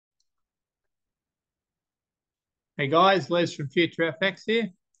Hey guys, Les from Future FX here.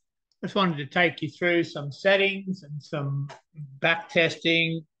 Just wanted to take you through some settings and some back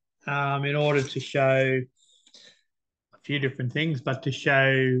testing in order to show a few different things, but to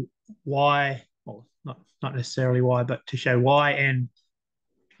show why, well, not necessarily why, but to show why and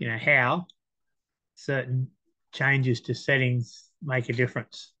how certain changes to settings make a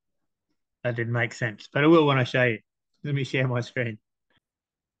difference. That didn't make sense, but I will when I show you. Let me share my screen.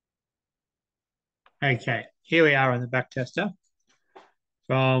 Okay, here we are on the back tester.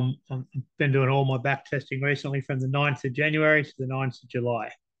 I've been doing all my back testing recently from the 9th of January to the 9th of July.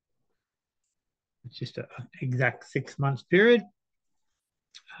 It's just an exact 6 months period.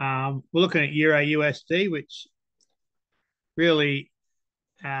 We're looking at Euro USD, which really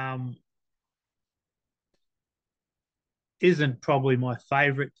isn't probably my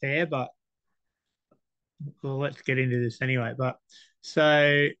favorite pair, but well, let's get into this anyway. But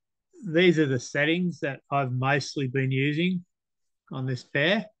so these are the settings that I've mostly been using on this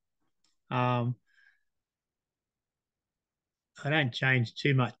pair. I don't change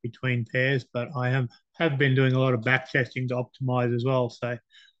too much between pairs, but I have been doing a lot of back testing to optimize as well. So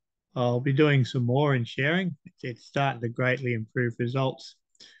I'll be doing some more and sharing. It's starting to greatly improve results.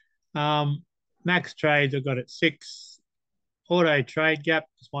 Max trades I've got at 6. Auto trade gap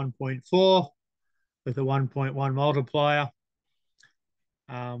is 1.4 with a 1.1 multiplier.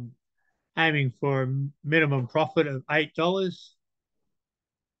 Aiming for a minimum profit of $8,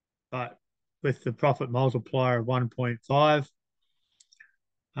 but with the profit multiplier of 1.5.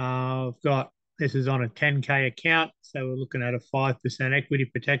 I've got, this is on a 10K account, so we're looking at a 5% equity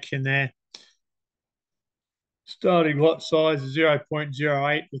protection there. Starting lot size is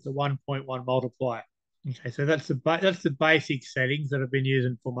 0.08 with a 1.1 multiplier. Okay, so that's the basic settings that I've been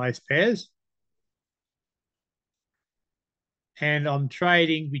using for most pairs. And I'm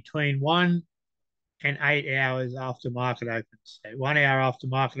trading between 1 and 8 hours after market opens. So 1 hour after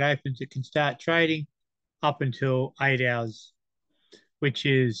market opens, it can start trading up until 8 hours, which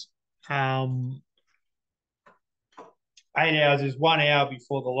is 8 hours is 1 hour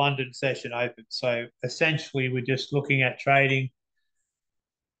before the London session opens. So essentially, we're just looking at trading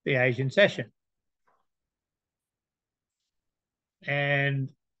the Asian session. And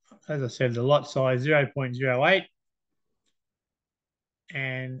as I said, the lot size 0.08,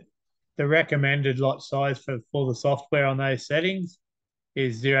 and the recommended lot size for the software on those settings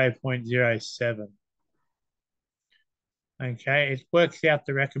is 0.07. Okay, it works out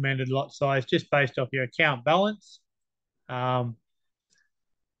the recommended lot size just based off your account balance, and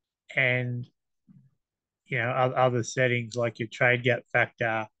other settings like your trade gap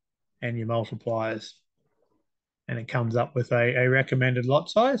factor and your multipliers, and it comes up with a recommended lot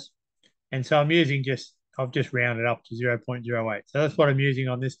size. And so I've just rounded up to 0.08. So that's what I'm using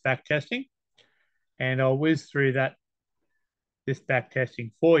on this back testing. And I'll whiz through this back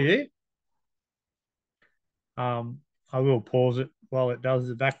testing for you. I will pause it while it does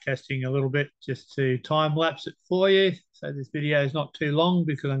the back testing a little bit just to time lapse it for you. So this video is not too long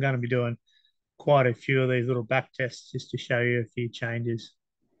because I'm going to be doing quite a few of these little back tests just to show you a few changes.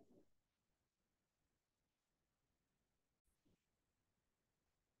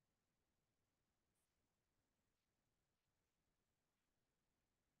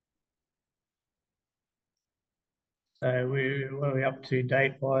 So what are we up to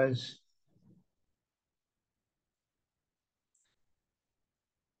date-wise?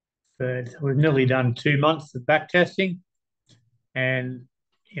 We've nearly done 2 months of back testing, and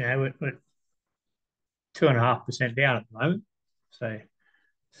we're 2.5% down at the moment.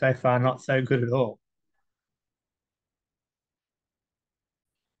 So far, not so good at all.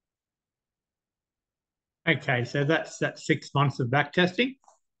 Okay, so that's 6 months of back testing.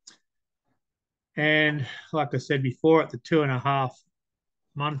 And like I said before, at the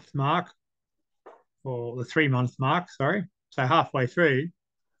 2.5-month mark, or the 3-month mark, sorry, so halfway through,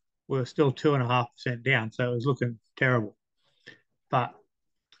 we're still 2.5% down. So it was looking terrible. But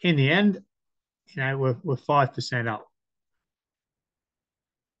in the end, we're 5% up.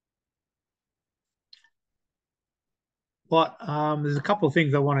 There's a couple of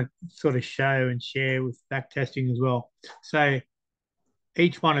things I want to sort of show and share with back testing as well. So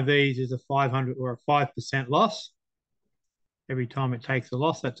each one of these is a 500 or a 5% loss. Every time it takes a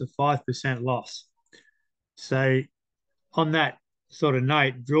loss, that's a 5% loss. So on that sort of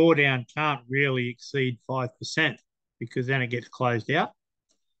note, drawdown can't really exceed 5% because then it gets closed out.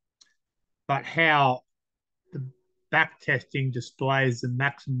 But how the back testing displays the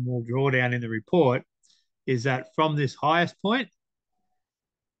maximal drawdown in the report is that from this highest point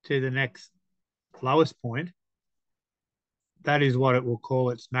to the next lowest point, that is what it will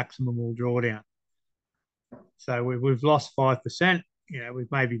call its maximal drawdown. So we've lost 5%.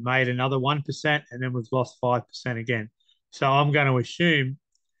 We've maybe made another 1%, and then we've lost 5% again. So I'm going to assume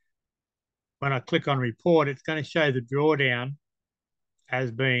when I click on report, it's going to show the drawdown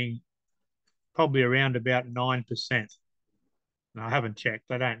as being probably around about 9%. I haven't checked,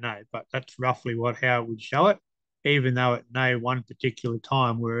 I don't know, but that's roughly how it would show it, even though at no one particular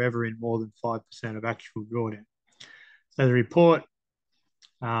time we're ever in more than 5% of actual drawdown. So the report,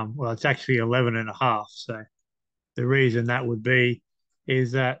 well, it's actually 11.5. So the reason that would be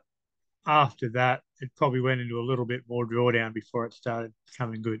is that after that, it probably went into a little bit more drawdown before it started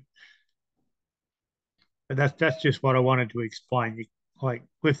becoming good. But that's just what I wanted to explain. Like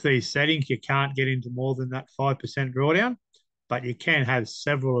with these settings, you can't get into more than that 5% drawdown, but you can have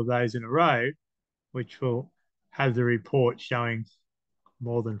several of those in a row, which will have the report showing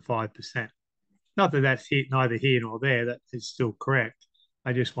more than 5%. Not that that's neither here nor there, that is still correct.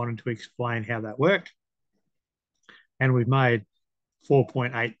 I just wanted to explain how that worked. And we've made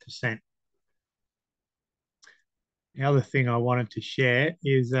 4.8%. The other thing I wanted to share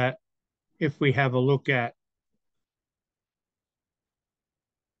is that if we have a look at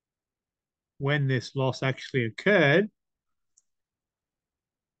when this loss actually occurred,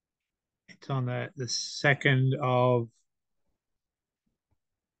 it's on the 2nd of,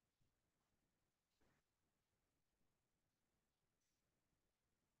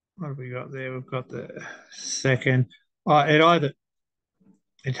 what have we got there? We've got the 2nd.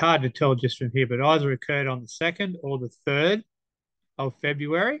 It's hard to tell just from here, but it either occurred on the 2nd or the 3rd of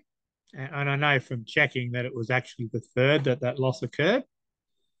February. And I know from checking that it was actually the 3rd that loss occurred.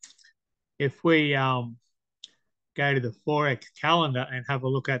 If we go to the Forex calendar and have a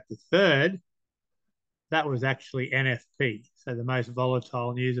look at the 3rd, that was actually NFP, so the most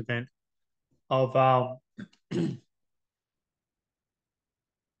volatile news event of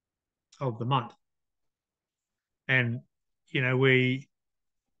of the month. And we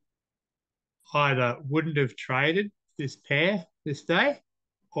either wouldn't have traded this pair this day,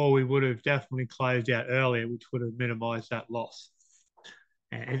 or we would have definitely closed out earlier, which would have minimised that loss.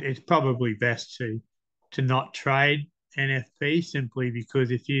 And it's probably best to not trade NFP simply because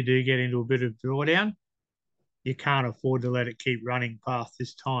if you do get into a bit of drawdown, you can't afford to let it keep running past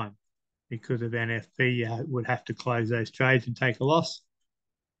this time because of NFP. You would have to close those trades and take a loss.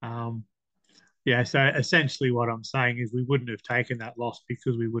 Yeah, so essentially what I'm saying is we wouldn't have taken that loss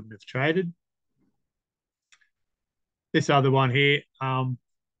because we wouldn't have traded. This other one here,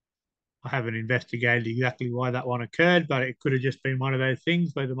 I haven't investigated exactly why that one occurred, but it could have just been one of those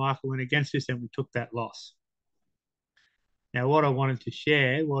things where the market went against us and we took that loss. Now, what I wanted to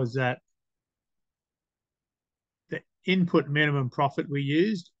share was that the input minimum profit we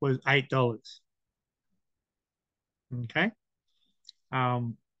used was $8. Okay.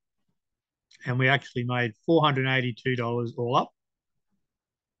 And we actually made $482 all up.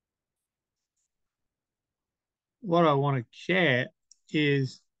 What I want to share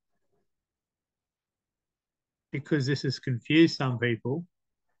is, because this has confused some people,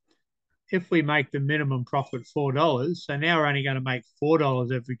 if we make the minimum profit $4, so now we're only going to make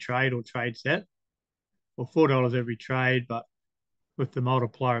 $4 every trade or trade set, or $4 every trade, but with the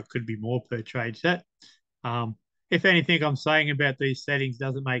multiplier, it could be more per trade set. If anything I'm saying about these settings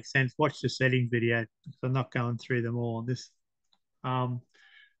doesn't make sense, watch the settings video because I'm not going through them all on this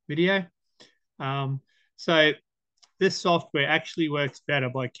video. So this software actually works better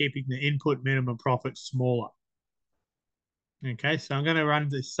by keeping the input minimum profit smaller. Okay, so I'm going to run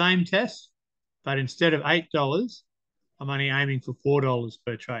the same test, but instead of $8, I'm only aiming for $4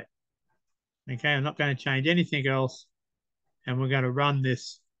 per trade. Okay, I'm not going to change anything else, and we're going to run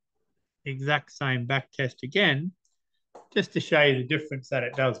this exact same back test again, just to show you the difference that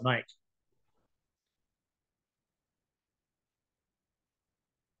it does make.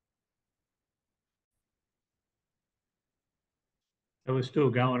 So we're still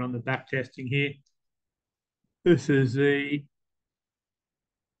going on the back testing here. This is the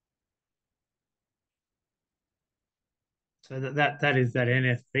so that is that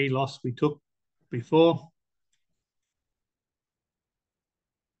NFP loss we took before.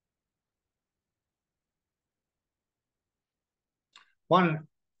 One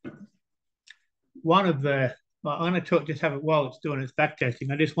of the I'm going to just have it while it's doing its back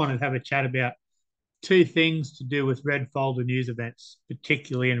testing. I just wanted to have a chat about two things to do with red folder news events,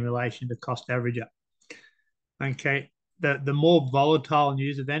 particularly in relation to cost averager. Okay, the more volatile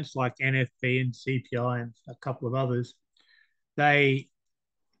news events like NFP and CPI and a couple of others, they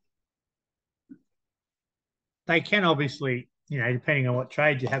can obviously, depending on what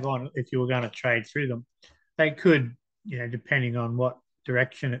trade you have on, if you were going to trade through them, they could, depending on what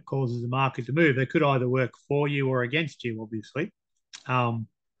direction it causes the market to move. They could either work for you or against you, obviously,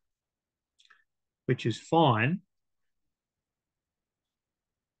 which is fine.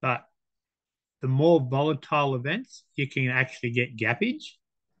 But the more volatile events, you can actually get gappage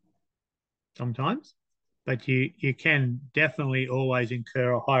sometimes, but you can definitely always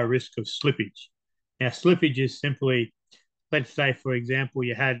incur a high risk of slippage. Now, slippage is simply, let's say, for example,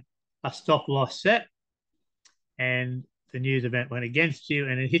 you had a stop loss set and the news event went against you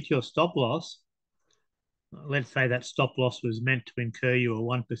and it hit your stop loss. Let's say that stop loss was meant to incur you a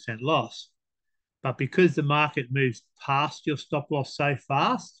 1% loss. But because the market moves past your stop loss so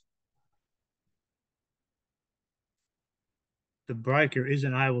fast, the broker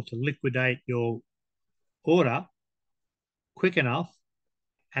isn't able to liquidate your order quick enough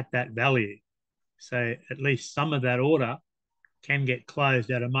at that value. So at least some of that order can get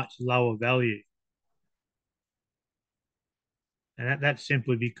closed at a much lower value. And that's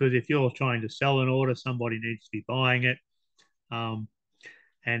simply because if you're trying to sell an order, somebody needs to be buying it.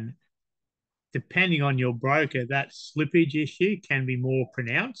 And depending on your broker, that slippage issue can be more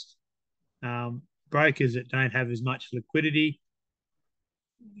pronounced. Brokers that don't have as much liquidity,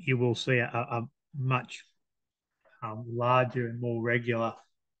 you will see a much larger and more regular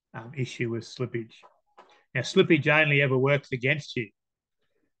issue with slippage. Now, slippage only ever works against you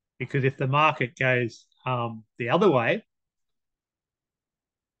because if the market goes the other way,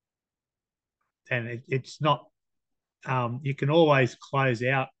 then it's not, you can always close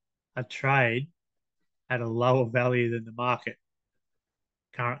out a trade at a lower value than the market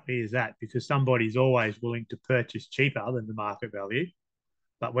currently is at, because somebody's always willing to purchase cheaper than the market value.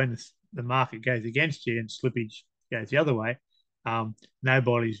 But when the market goes against you and slippage goes the other way,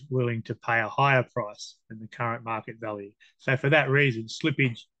 nobody's willing to pay a higher price than the current market value. So for that reason,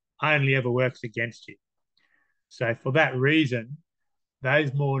 slippage only ever works against you. So for that reason,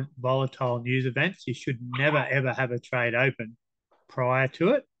 those more volatile news events, you should never, ever have a trade open prior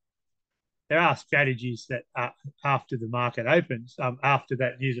to it. There are strategies that after the market opens, after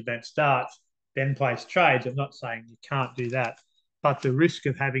that news event starts, then place trades. I'm not saying you can't do that, but the risk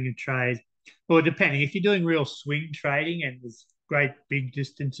of having a trade, well, depending, if you're doing real swing trading and there's great big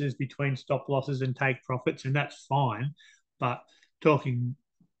distances between stop losses and take profits, and that's fine. But talking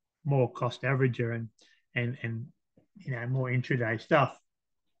more cost averager and more intraday stuff,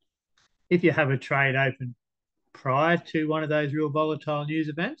 if you have a trade open prior to one of those real volatile news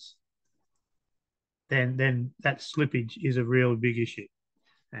events, then that slippage is a real big issue,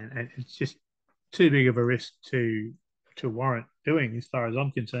 and it's just too big of a risk to warrant doing, as far as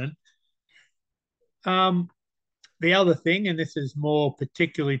I'm concerned. The other thing, and this is more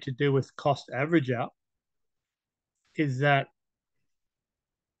particularly to do with cost averager, is that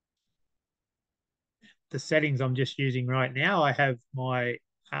the settings I'm just using right now, I have my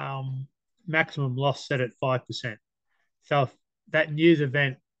maximum loss set at 5%. So if that news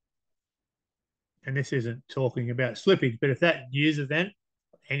event, and this isn't talking about slippage, but if that news event,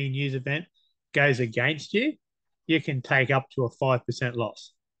 any news event, goes against you, you can take up to a 5%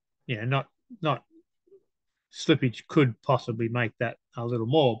 loss. Not slippage could possibly make that a little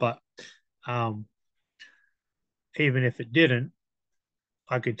more, but even if it didn't,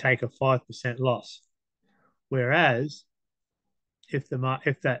 I could take a 5% loss. Whereas if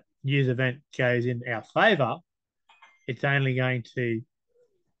that news event goes in our favour, it's only going to,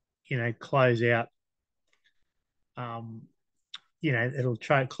 close out. It'll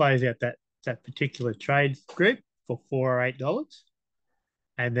close out that particular trade group for $4 or $8,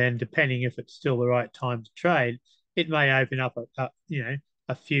 and then depending if it's still the right time to trade, it may open up a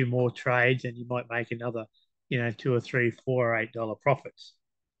few more trades, and you might make another, $2 or $3, $4 or $8 profits.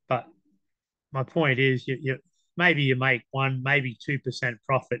 But my point is, maybe you make 1%, maybe 2%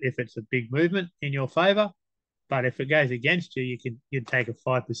 profit if it's a big movement in your favour, but if it goes against you, you'd take a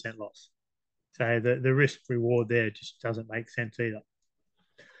 5% loss. So the risk reward there just doesn't make sense either.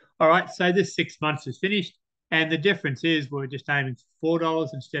 All right, so this 6 months is finished, and the difference is we're just aiming for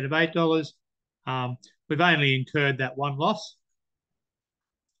 $4 instead of $8. We've only incurred that one loss,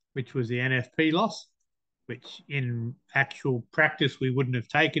 which was the NFP loss, which in actual practice we wouldn't have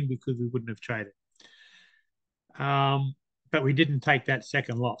taken because we wouldn't have traded. But we didn't take that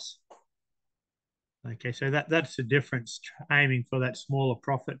second loss. Okay, so that's the difference. Aiming for that smaller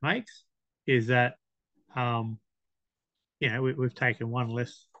profit makes is that we've taken one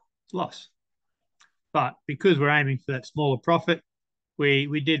less loss. But because we're aiming for that smaller profit,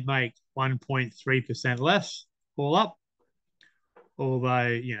 we did make 1.3% less all up.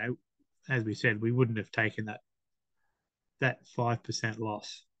 Although, as we said, we wouldn't have taken that 5%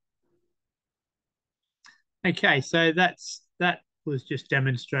 loss. Okay, so that was just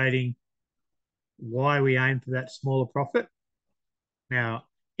demonstrating why we aim for that smaller profit. Now,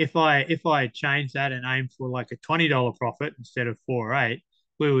 if I change that and aim for like a $20 profit instead of 4 or 8,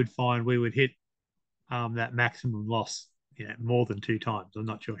 we would find we would hit that maximum loss, more than 2 times. I'm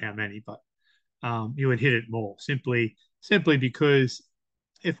not sure how many, but you would hit it more simply because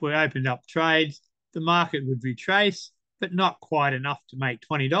if we opened up trades, the market would retrace, but not quite enough to make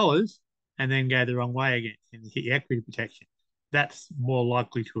 $20 and then go the wrong way again and hit your equity protection. That's more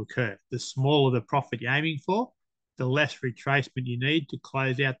likely to occur. The smaller the profit you're aiming for, the less retracement you need to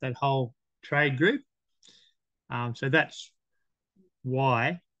close out that whole trade group. So that's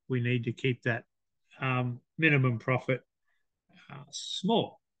why we need to keep that minimum profit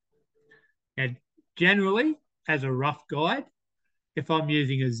small. And generally, as a rough guide, if I'm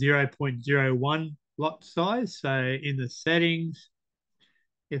using a 0.01 lot size, so in the settings,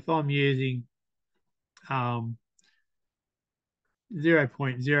 if I'm using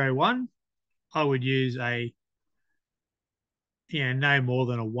 0.01, I would use no more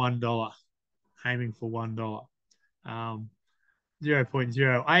than a $1, aiming for $1.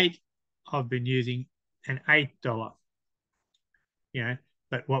 0.08, I've been using an $8.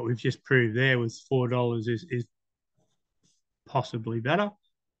 But what we've just proved there was $4 is possibly better,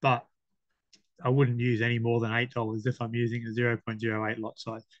 but I wouldn't use any more than $8 if I'm using a 0.08 lot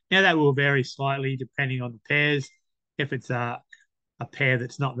size. Now that will vary slightly depending on the pairs. If it's a pair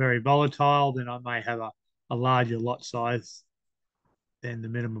that's not very volatile, then I may have a larger lot size than the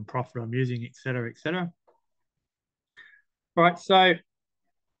minimum profit I'm using, et cetera, et cetera. All right, so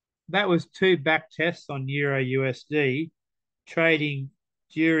that was 2 back tests on Euro USD trading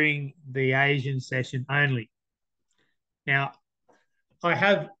during the Asian session only. Now, I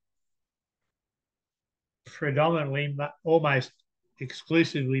have predominantly, almost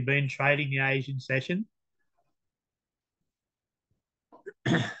exclusively been trading the Asian session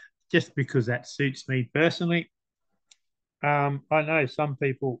just because that suits me personally. I know some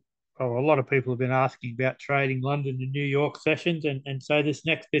people, or a lot of people have been asking about trading London and New York sessions, and so this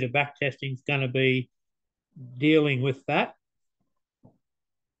next bit of back testing is going to be dealing with that.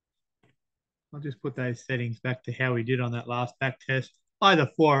 I'll just put those settings back to how we did on that last back test. Either $4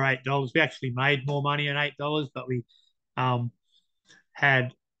 or $8. We actually made more money on $8, but we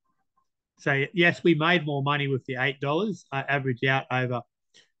had. So yes, we made more money with the $8. I averaged out over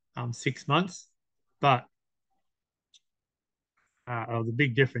 6 months, but the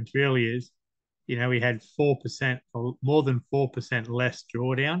big difference really is, we had 4% or more than 4% less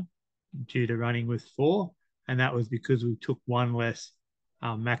drawdown due to running with 4, and that was because we took one less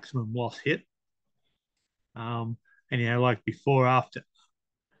maximum loss hit. And like before, after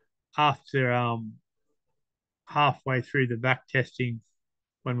halfway through the back testing,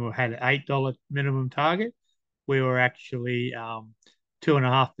 when we had an $8 minimum target, we were actually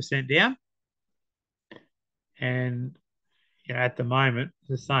 2.5% down, and at the moment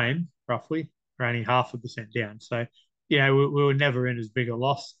the same, roughly. We're only 0.5% down. So we were never in as big a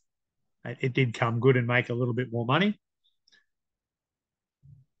loss. It did come good and make a little bit more money.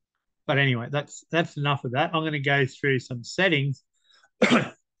 But anyway, that's enough of that. I'm going to go through some settings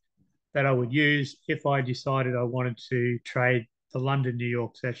that I would use if I decided I wanted to trade the London New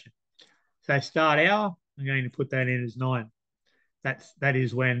York session. So start hour, I'm going to put that in as 9. That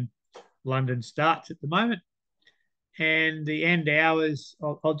is when London starts at the moment. And the end hours,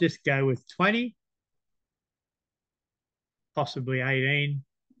 I'll just go with 20, possibly 18.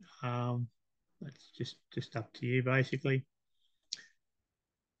 That's just up to you, basically.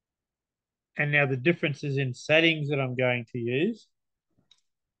 And now the differences in settings that I'm going to use.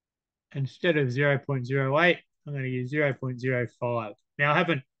 Instead of 0.08, I'm going to use 0.05. Now,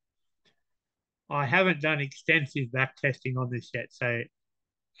 I haven't done extensive back testing on this yet, so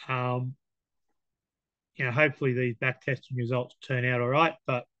hopefully these back testing results turn out all right,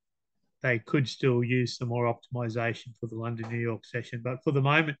 but they could still use some more optimization for the London New York session. But for the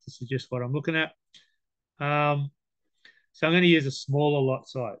moment, this is just what I'm looking at. So I'm going to use a smaller lot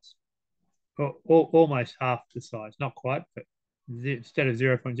size, or almost half the size, not quite, but instead of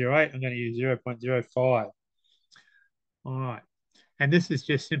 0.08, I'm going to use 0.05. All right. And this is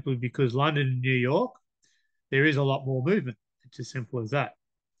just simply because London and New York, there is a lot more movement. It's as simple as that,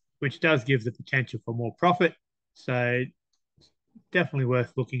 which does give the potential for more profit. So definitely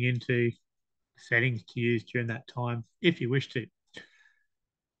worth looking into settings to use during that time if you wish to.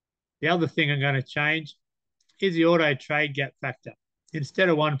 The other thing I'm going to change is the auto trade gap factor. Instead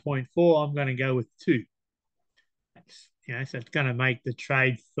of 1.4, I'm going to go with 2. So it's going to make the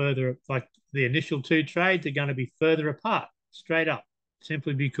trade further, like the initial 2 trades are going to be further apart, straight up,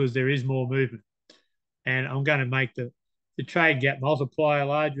 simply because there is more movement. And I'm going to make the the trade gap multiplier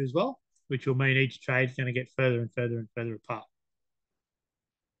larger as well, which will mean each trade is going to get further and further and further apart.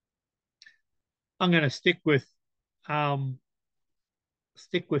 I'm going to stick with the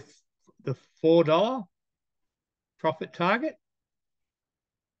 $4 profit target,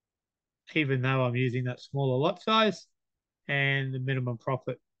 even though I'm using that smaller lot size, and the minimum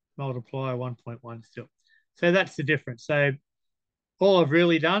profit multiplier 1.1 still. So that's the difference. So all I've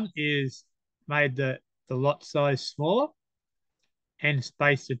really done is made the lot size smaller and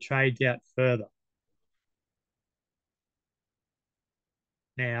spaced the trades out further.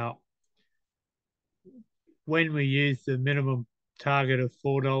 Now, when we used the minimum target of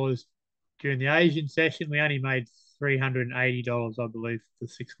 $4 during the Asian session, we only made $380, I believe, for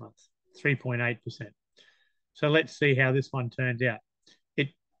 6 months, 3.8%. So let's see how this one turns out.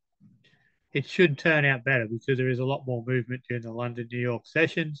 It should turn out better because there is a lot more movement during the London, New York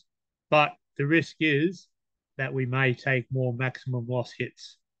sessions, but the risk is that we may take more maximum loss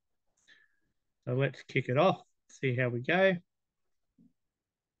hits. So let's kick it off, see how we go.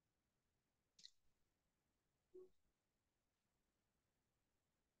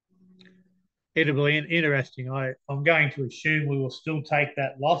 It'll be interesting. I'm going to assume we will still take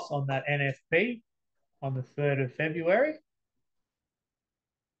that loss on that NFP on the 3rd of February.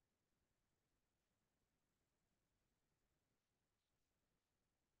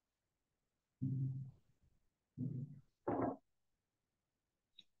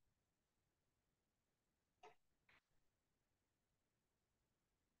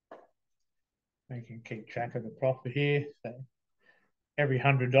 We can keep track of the profit here. So every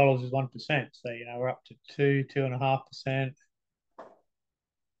 $100 is 1%. So, we're up to 2.5%.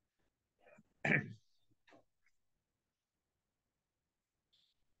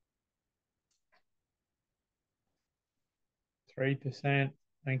 3%.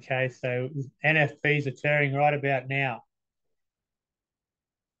 Okay, so NFPs are turning right about now.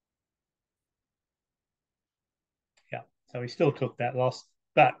 Yeah, so we still took that loss,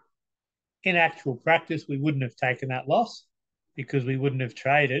 but in actual practice, we wouldn't have taken that loss because we wouldn't have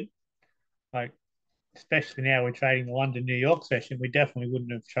traded. Like, especially now we're trading the London, New York session, we definitely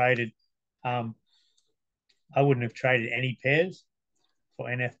wouldn't have traded. I wouldn't have traded any pairs for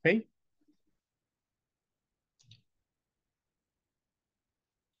NFP.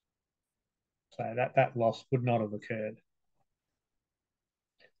 So that loss would not have occurred.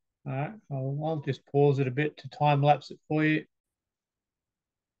 All right, I'll just pause it a bit to time lapse it for you.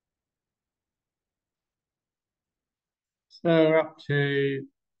 So we're up to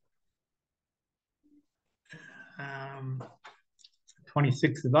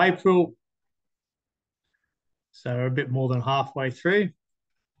 26th of April. So we're a bit more than halfway through.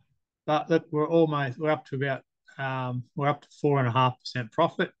 But look, we're up to about 4.5%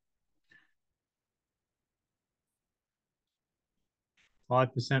 profit.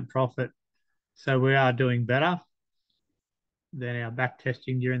 5% profit. So we are doing better than our back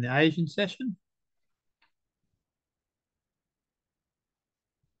testing during the Asian session.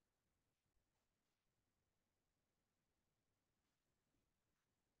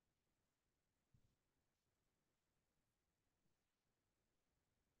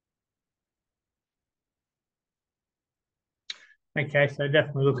 Okay, so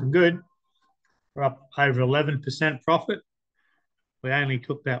definitely looking good. We're up over 11% profit. We only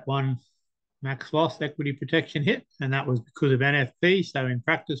took that one max loss equity protection hit, and that was because of NFP. So in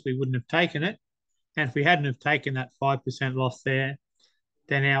practice, we wouldn't have taken it. And if we hadn't have taken that 5% loss there,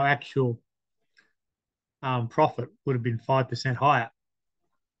 then our actual profit would have been 5% higher.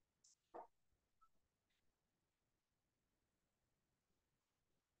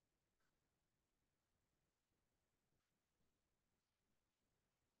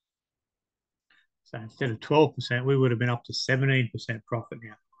 So instead of 12%, we would have been up to 17% profit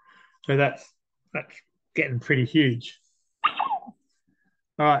now. So that's getting pretty huge.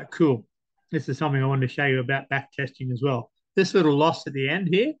 All right, cool. This is something I wanted to show you about back testing as well. This little loss at the end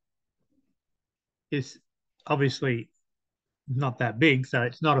here is obviously not that big, so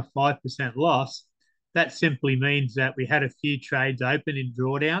it's not a 5% loss. That simply means that we had a few trades open in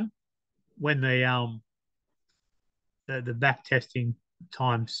drawdown when the back testing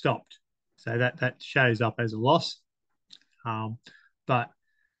time stopped. So that shows up as a loss. But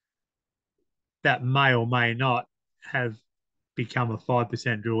that may or may not have become a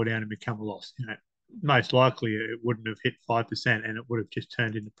 5% drawdown and become a loss. Most likely it wouldn't have hit 5% and it would have just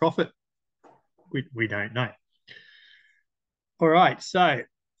turned into profit. We don't know. All right, so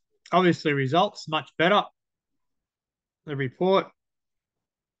obviously results much better. The report,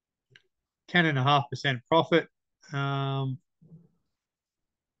 10.5% profit.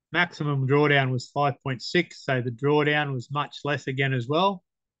 Maximum drawdown was 5.6, so the drawdown was much less again as well.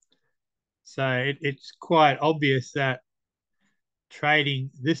 So it's quite obvious that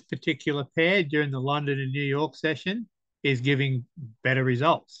trading this particular pair during the London and New York session is giving better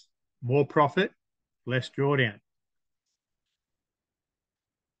results, more profit, less drawdown.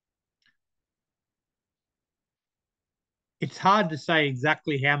 It's hard to say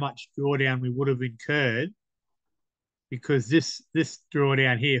exactly how much drawdown we would have incurred because this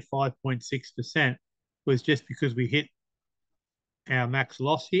drawdown here, 5.6%, was just because we hit our max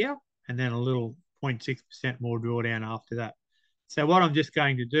loss here and then a little 0.6% more drawdown after that. So what I'm just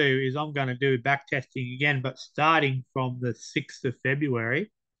going to do is I'm going to do back testing again, but starting from the 6th of February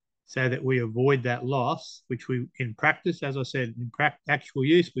so that we avoid that loss, which we, in practice, as I said, in actual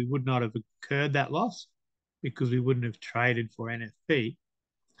use, we would not have incurred that loss because we wouldn't have traded for NFP.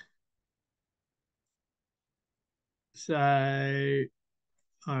 So,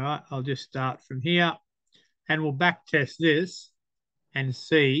 all right, I'll just start from here and we'll back test this and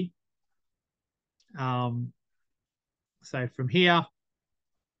see. So from here,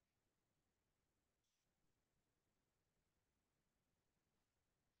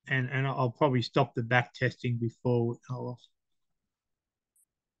 and I'll probably stop the back testing before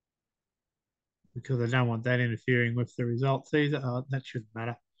because I don't want that interfering with the results either. That shouldn't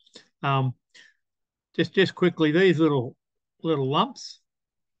matter. Just quickly, these little lumps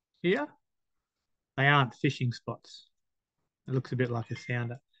here, they aren't fishing spots. It looks a bit like a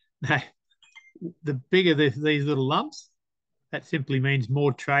sounder. No, the bigger these little lumps, that simply means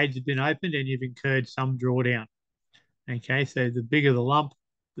more trades have been opened and you've incurred some drawdown. Okay, so the bigger the lump,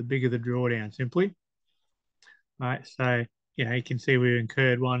 the bigger the drawdown, simply. All right, so you can see we've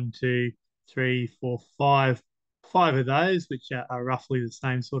incurred 1, 2, 3, 4, 5 of those, which are roughly the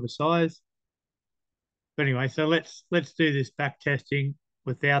same sort of size. But anyway, so let's do this back testing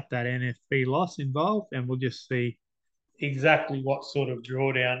without that NFP loss involved, and we'll just see exactly what sort of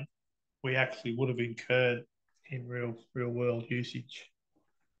drawdown we actually would have incurred in real world usage.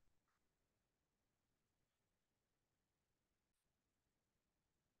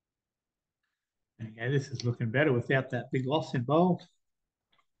 Okay, this is looking better without that big loss involved.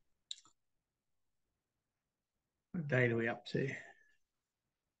 What date are we up to?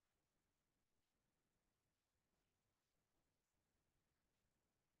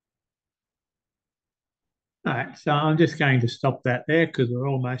 All right, so I'm just going to stop that there because we're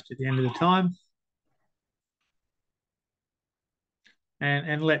almost at the end of the time.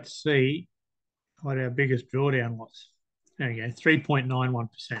 And let's see what our biggest drawdown was. There we go, 3.91%.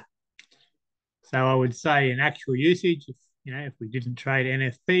 So I would say in actual usage, if we didn't trade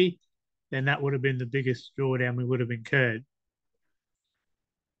NFP, then that would have been the biggest drawdown we would have incurred.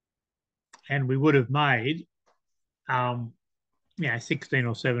 And we would have made 16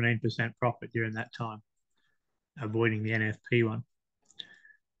 or 17% profit during that time, avoiding the NFP one.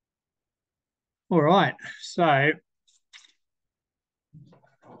 All right, so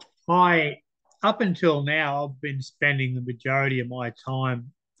up until now, I've been spending the majority of my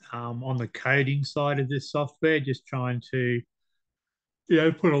time on the coding side of this software, just trying to,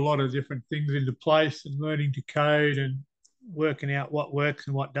 put a lot of different things into place and learning to code and working out what works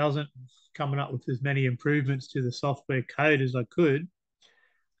and what doesn't, coming up with as many improvements to the software code as I could.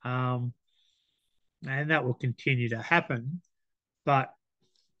 And that will continue to happen. But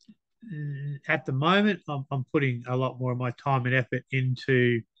at the moment, I'm putting a lot more of my time and effort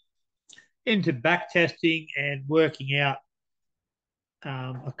into back testing and working out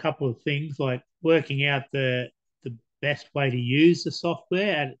a couple of things, like working out the best way to use the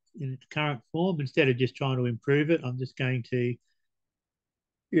software in its current form. Instead of just trying to improve it, I'm just going to,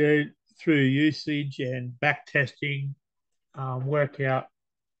 through usage and back testing, work out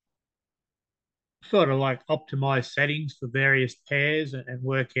sort of like optimized settings for various pairs and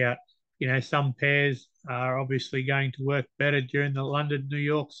work out, some pairs are obviously going to work better during the London, New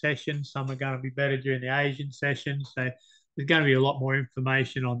York session. Some are going to be better during the Asian session. So there's going to be a lot more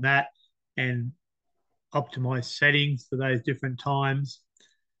information on that and optimized settings for those different times.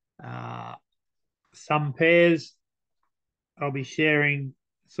 Some pairs I'll be sharing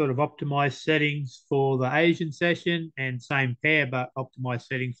sort of optimized settings for the Asian session and same pair, but optimized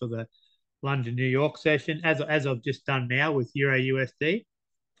settings for the London, New York session, as I've just done now with EURUSD.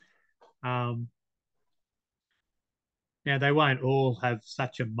 Now, they won't all have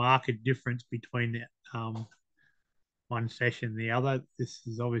such a marked difference between one session and the other. This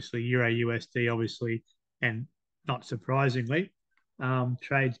is obviously EURUSD, obviously, and not surprisingly,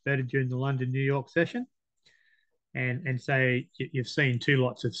 trades better during the London, New York session. And so you've seen two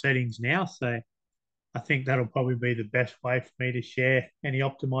lots of settings now. So I think that'll probably be the best way for me to share any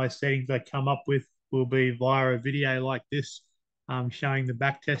optimized settings I come up with will be via a video like this, showing the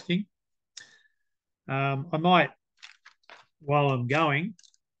back testing. I might, while I'm going,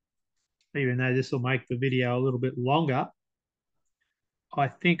 even though this will make the video a little bit longer, I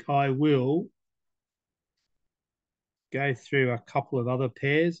think I will go through a couple of other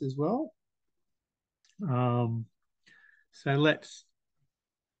pairs as well. So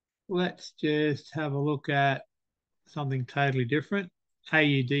let's just have a look at something totally different.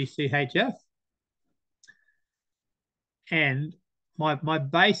 AUDCHF. And my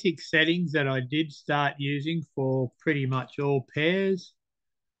basic settings that I did start using for pretty much all pairs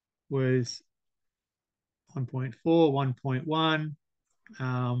was 1.4, 1.1,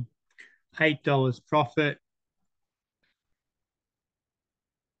 $8 profit.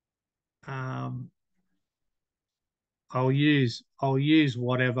 I'll use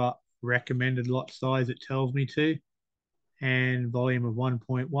whatever recommended lot size it tells me to, and volume of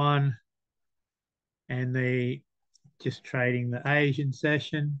 1.1, and the just trading the Asian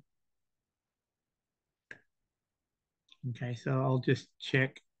session. Okay, so I'll just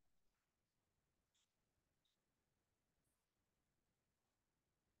check.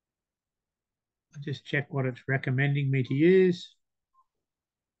 I'll just check what it's recommending me to use.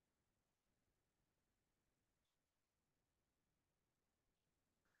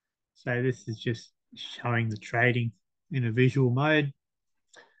 So this is just showing the trading in a visual mode.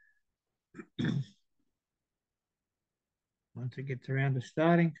 Once it gets around to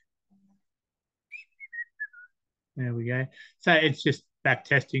starting. There we go. So it's just back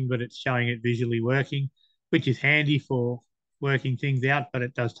testing, but it's showing it visually working, which is handy for working things out, but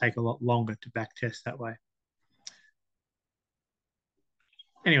it does take a lot longer to back test that way.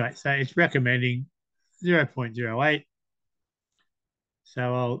 Anyway, so it's recommending 0.08.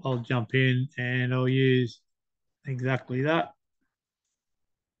 So I'll jump in and I'll use exactly that.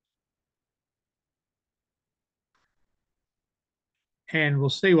 And we'll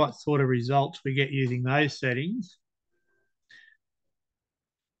see what sort of results we get using those settings.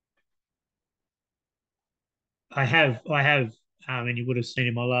 I have, and you would have seen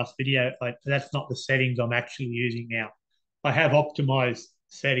in my last video, that's not the settings I'm actually using now. I have optimized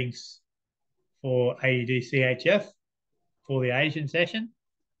settings for AUDCHF for the Asian session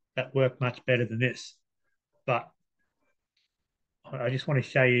that work much better than this. But I just want to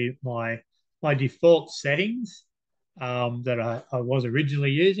show you my default settings that I was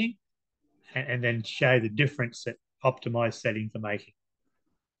originally using, and then show the difference that optimized settings are making.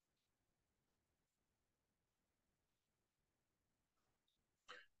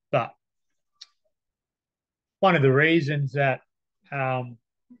 But one of the reasons that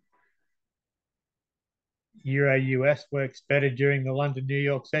Euro US works better during the London New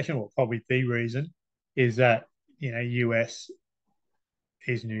York session, or probably the reason, is that US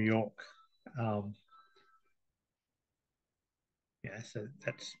is New York. So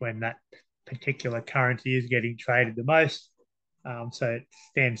that's when that particular currency is getting traded the most. So it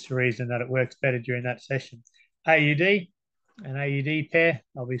stands to reason that it works better during that session. AUD, an AUD pair,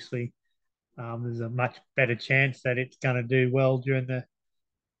 obviously, there's a much better chance that it's going to do well during the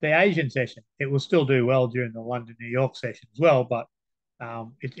Asian session. It will still do well during the London, New York session as well, but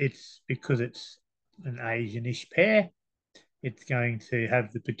it's because it's an Asian-ish pair, it's going to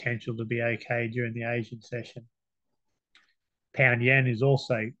have the potential to be okay during the Asian session. Pound yen is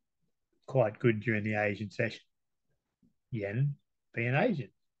also quite good during the Asian session. Yen being Asian.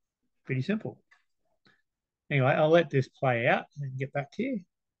 Pretty simple. Anyway, I'll let this play out and get back to you.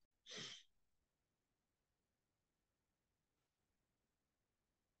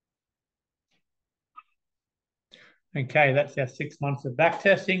 Okay, that's our 6 months of back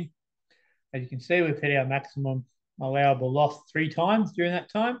testing. As you can see, we've hit our maximum allowable loss 3 times during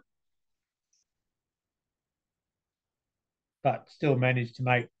that time, but still managed to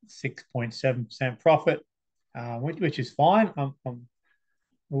make 6.7% profit, which is fine. I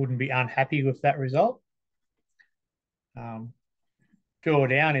wouldn't be unhappy with that result.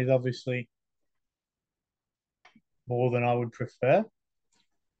 Drawdown is obviously more than I would prefer.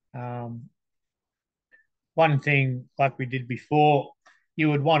 One thing, like we did before, you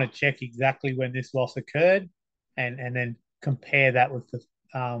would want to check exactly when this loss occurred, and then compare that with the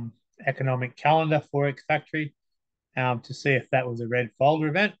economic calendar Forex Factory to see if that was a red folder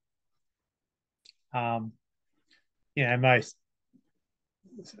event.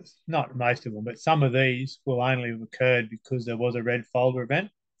 Not most of them, but some of these will only have occurred because there was a red folder event.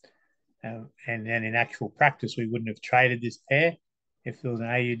 And then in actual practice, we wouldn't have traded this pair if there was an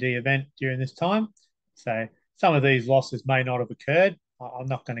AUD event during this time. So some of these losses may not have occurred. I'm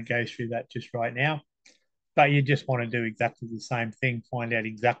not going to go through that just right now. but you just want to do exactly the same thing, find out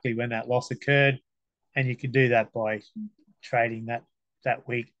exactly when that loss occurred, and you can do that by trading that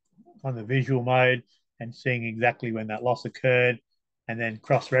week on the visual mode and seeing exactly when that loss occurred, and then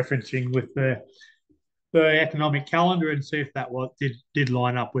cross-referencing with the economic calendar and see if that did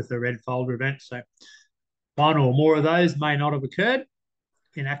line up with the red folder event. So one or more of those may not have occurred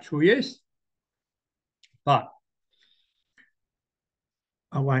in actual use, but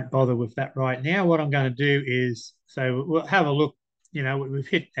I won't bother with that right now. What I'm going to do is, so we'll have a look. We've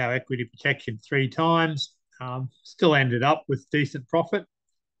hit our equity protection 3 times, still ended up with decent profit.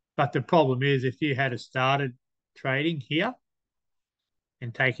 But the problem is if you had started trading here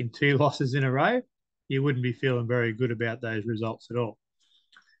and taken 2 losses in a row, you wouldn't be feeling very good about those results at all.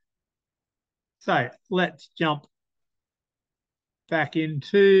 So let's jump back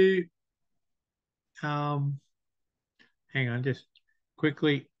into, hang on, just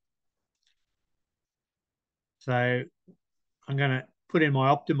quickly. So I'm going to put in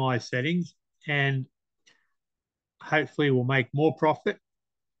my optimized settings and hopefully we'll make more profit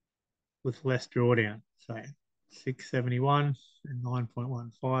with less drawdown. So 671 and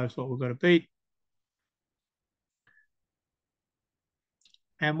 9.15 is what we've got to beat.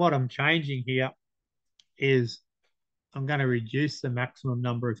 And what I'm changing here is I'm going to reduce the maximum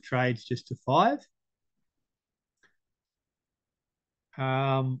number of trades just to 5.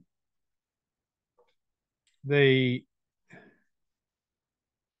 I'm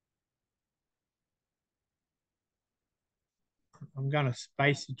going to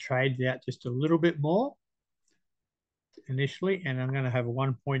space the trades out just a little bit more initially, and I'm going to have a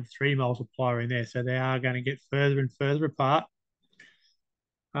 1.3 multiplier in there. So they are going to get further and further apart.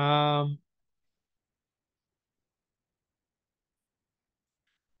 I'm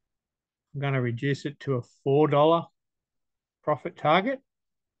going to reduce it to a $4 profit target.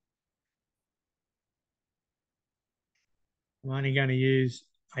 I'm only going to use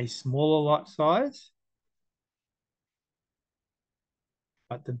a smaller lot size.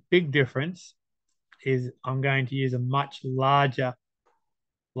 But the big difference is I'm going to use a much larger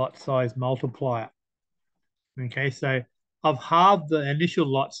lot size multiplier. Okay, so I've halved the initial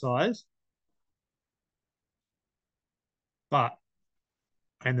lot size,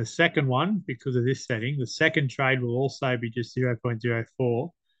 and the second one, because of this setting, the second trade will also be just 0.04.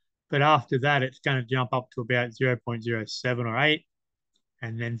 But after that, it's going to jump up to about 0.07 or 8.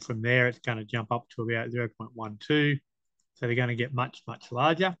 And then from there, it's going to jump up to about 0.12. So they're going to get much, much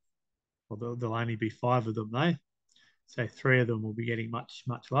larger. Well, there'll only be 5 of them though. So 3 of them will be getting much,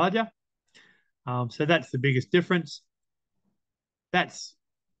 much larger. So that's the biggest difference. That's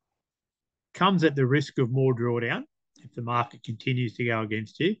comes at the risk of more drawdown if the market continues to go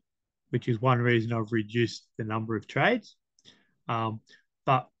against you, which is one reason I've reduced the number of trades.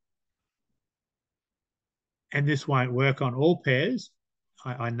 But this won't work on all pairs.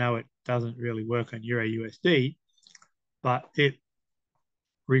 I know it doesn't really work on Euro USD, but it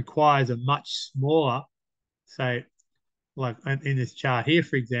requires a much smaller. So, like in this chart here,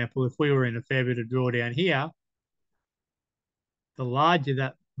 for example, if we were in a fair bit of drawdown here, the larger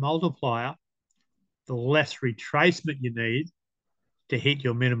that multiplier, the less retracement you need to hit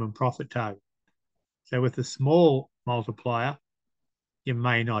your minimum profit target. So with a small multiplier, you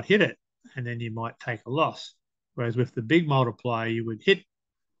may not hit it, and then you might take a loss. Whereas with the big multiplier, you would hit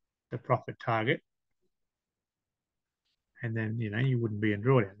the profit target, and then you wouldn't be in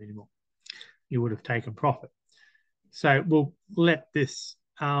drawdown anymore. You would have taken profit. So we'll let these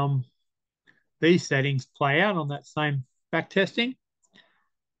settings play out on that same back testing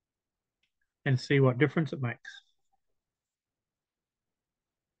and see what difference it makes.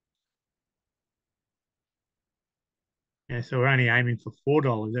 Yeah, so we're only aiming for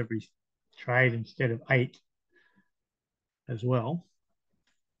 $4 every trade instead of 8 as well.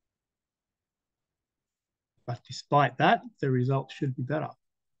 But despite that, the results should be better.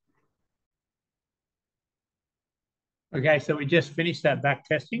 Okay, so we just finished that back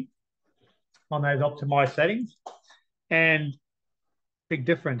testing on those optimized settings, and big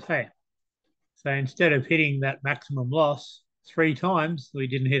difference, hey? So instead of hitting that maximum loss 3 times, we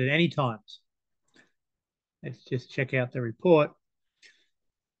didn't hit it any times. Let's just check out the report.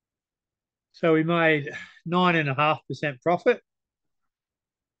 So we made 9.5% profit.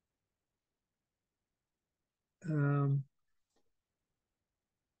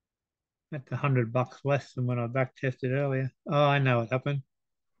 That's $100 less than when I back tested earlier. Oh, I know what happened.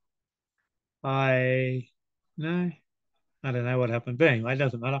 No, I don't know what happened, but anyway, it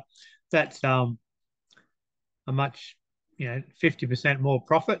doesn't matter. That's a much 50% more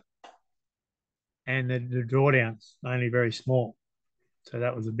profit, and the drawdown's only very small. So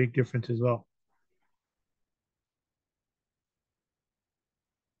that was a big difference as well.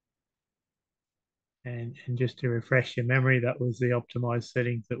 And just to refresh your memory, that was the optimized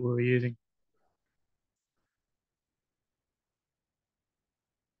settings that we were using.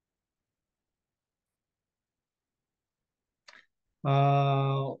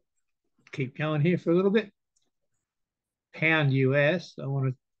 I'll keep going here for a little bit. Pound US, I want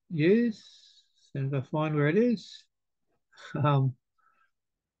to use. As soon as I find where it is. Um,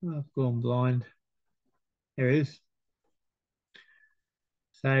 I've gone blind. There it is.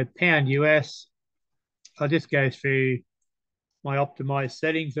 So pound US, I'll just go through my optimized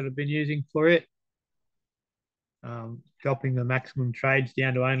settings that I've been using for it. Dropping the maximum trades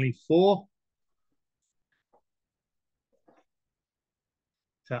down to only 4.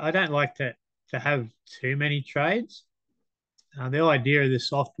 So I don't like to have too many trades. The idea of the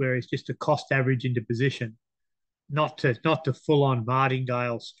software is just to cost average into position, not to full on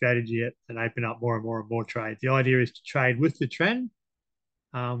martingale strategy it and open up more and more and more trades. The idea is to trade with the trend.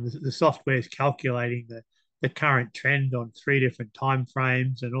 The software is calculating the current trend on 3 different time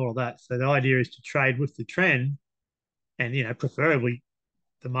frames and all of that. So the idea is to trade with the trend, and preferably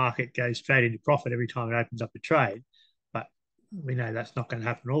the market goes straight into profit every time it opens up a trade. But we know that's not going to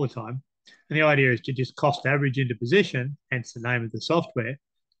happen all the time. And the idea is to just cost average into position, hence the name of the software.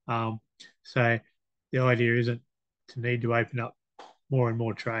 So the idea isn't to need to open up more and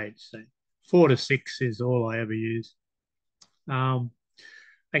more trades. So 4 to 6 is all I ever use.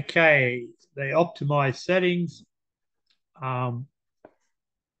 Okay, the optimized settings. Um,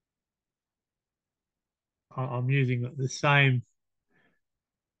 I'm using the same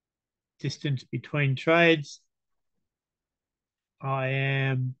distance between trades. I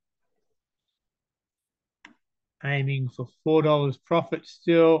am aiming for $4 profit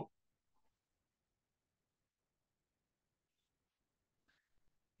still.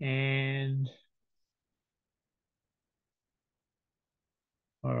 And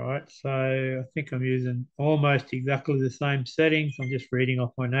all right, so I think I'm using almost exactly the same settings. I'm just reading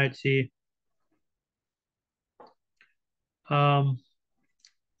off my notes here. Um,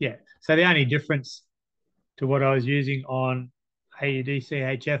 yeah, so the only difference to what I was using on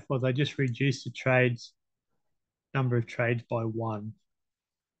AUDCHF was I just reduced the number of trades by 1.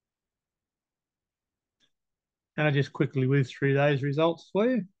 And I just quickly whiz through those results for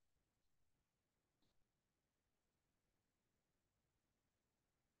you.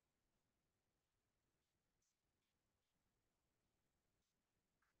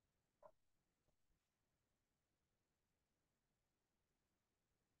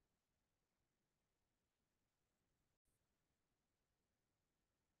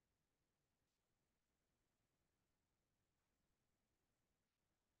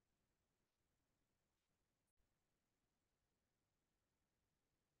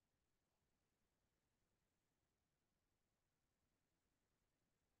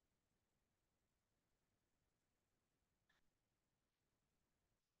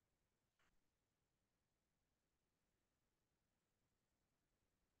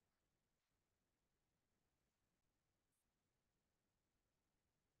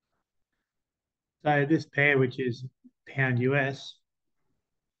 So this pair, which is pound US,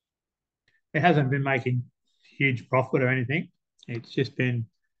 it hasn't been making huge profit or anything. It's just been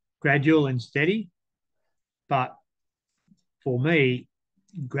gradual and steady. But for me,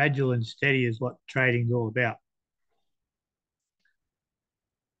 gradual and steady is what trading's all about.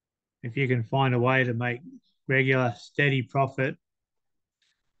 If you can find a way to make regular, steady profit,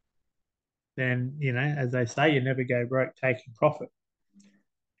 then, as they say, you never go broke taking profit.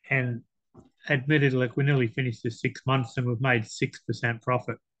 And admittedly, like, we're nearly finished the 6 months and we've made 6%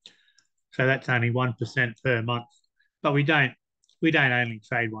 profit. So that's only 1% per month. But we don't only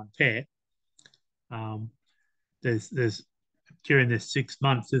trade one pair. Um, there's during this 6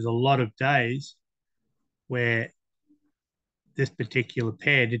 months, there's a lot of days where this particular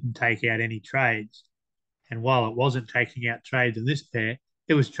pair didn't take out any trades. And while it wasn't taking out trades in this pair,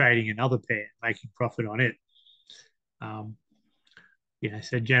 it was trading another pair, making profit on it. Um,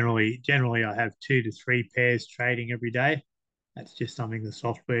 so generally I have 2 to 3 pairs trading every day. That's just something the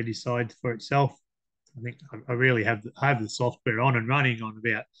software decides for itself. I think I really have the software on and running on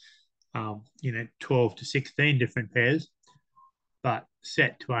about 12 to 16 different pairs, but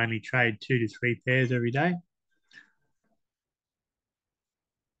set to only trade 2 to 3 pairs every day.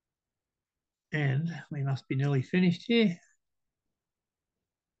 And we must be nearly finished here.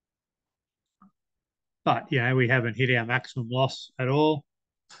 But, we haven't hit our maximum loss at all.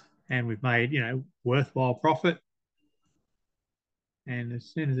 And we've made, worthwhile profit. And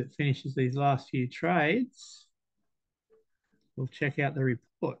as soon as it finishes these last few trades, we'll check out the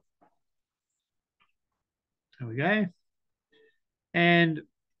report. There we go. And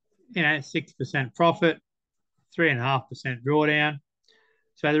 6% profit, 3.5% drawdown.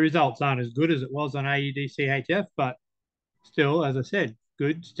 So the results aren't as good as it was on AUDCHF, but still, as I said,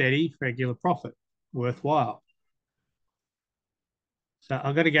 good, steady, regular profit, worthwhile. So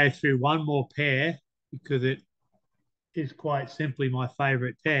I've got to go through one more pair because it is quite simply my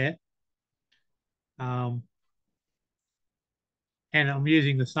favourite pair. And I'm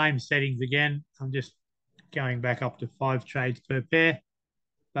using the same settings again. I'm just going back up to 5 trades per pair,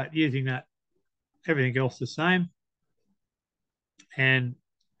 but using that, everything else the same. And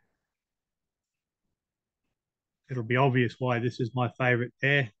it'll be obvious why this is my favourite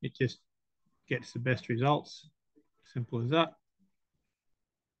pair. It just gets the best results. Simple as that.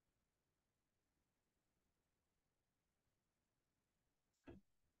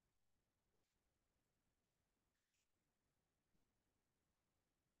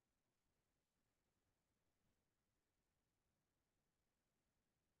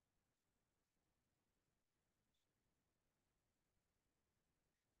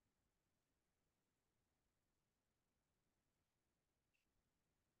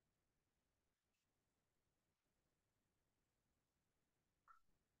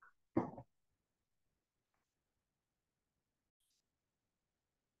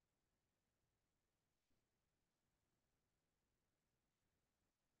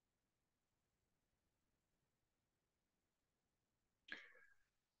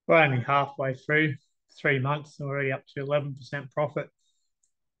 We're only halfway through, 3 months, already up to 11% profit.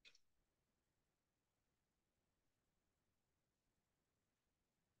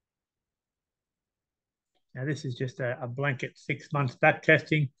 Now, this is just a blanket 6 months back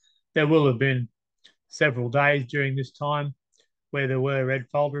testing. There will have been several days during this time where there were red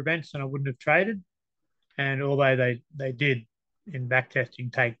folder events and I wouldn't have traded. And although they did in back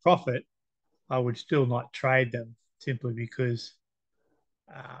testing take profit, I would still not trade them simply because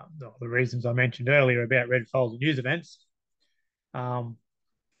the reasons I mentioned earlier about red folder news events. Um,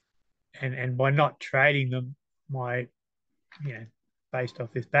 and by not trading them, my based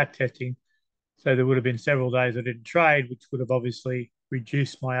off this back testing, so there would have been several days I didn't trade, which would have obviously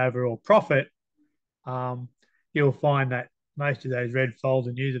reduced my overall profit. You'll find that most of those red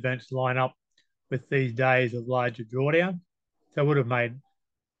folder news events line up with these days of larger drawdown. So I would have made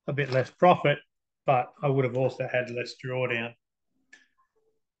a bit less profit, but I would have also had less drawdown.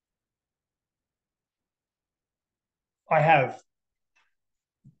 I have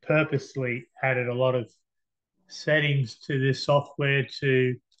purposely added a lot of settings to this software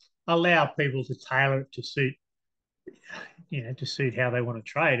to allow people to tailor it to suit, to suit how they want to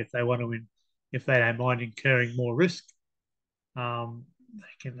trade. If they want to if they don't mind incurring more risk,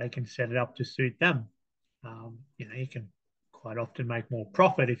 they can set it up to suit them. You can quite often make more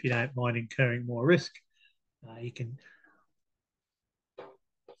profit if you don't mind incurring more risk. You can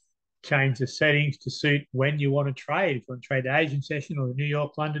change the settings to suit when you want to trade. If you want to trade the Asian session or the New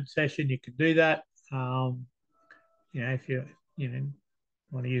York London session, you can do that. If you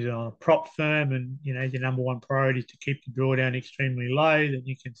want to use it on a prop firm and your number one priority is to keep the drawdown extremely low, then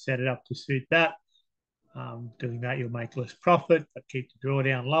you can set it up to suit that. Doing that, you'll make less profit, but keep the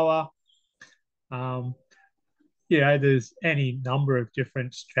drawdown lower. There's any number of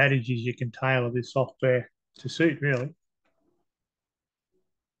different strategies you can tailor this software to suit, really.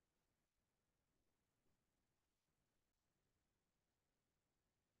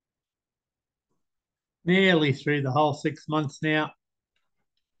 Nearly through the whole 6 months now.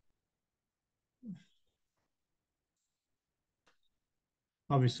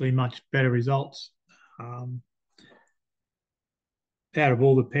 Obviously, much better results. Out of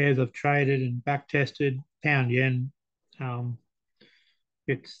all the pairs I've traded and back tested, pound yen,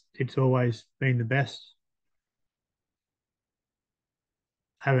 it's always been the best.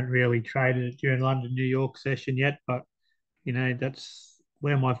 Haven't really traded it during London New York session yet, but that's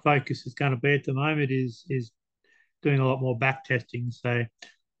where my focus is going to be at the moment is doing a lot more back testing. So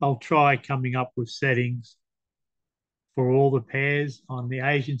I'll try coming up with settings for all the pairs on the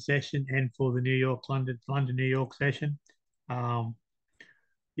Asian session and for the New York London New York session. Um,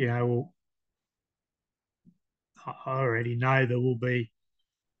 well, I already know there will be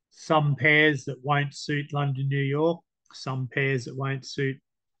some pairs that won't suit London New York, some pairs that won't suit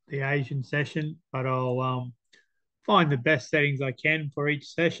the Asian session, but I'll find the best settings I can for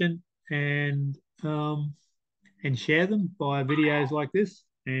each session and share them via videos like this,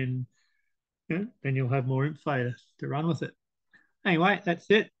 and then you'll have more info to run with it. Anyway, that's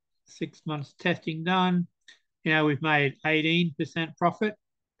it. 6 months testing done. We've made 18% profit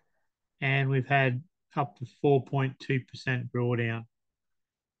and we've had up to 4.2% drawdown,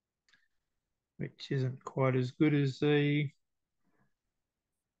 which isn't quite as good as the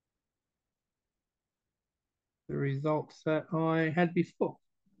the results that I had before.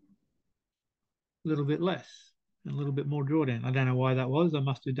 A little bit less and a little bit more drawdown. I don't know why that was. I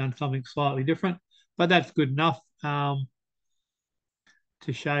must have done something slightly different, but that's good enough to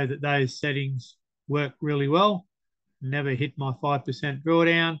show that those settings work really well. Never hit my 5%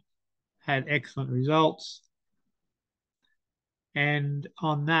 drawdown, had excellent results. And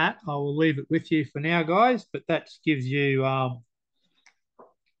on that, I will leave it with you for now, guys, but that gives you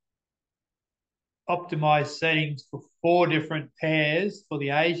optimized settings for 4 different pairs for the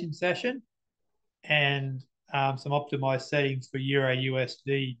Asian session and some optimized settings for Euro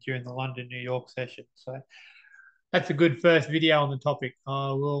USD during the London, New York session. So that's a good first video on the topic.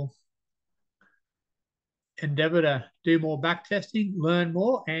 I will endeavour to do more back testing, learn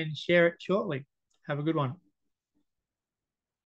more, and share it shortly. Have a good one.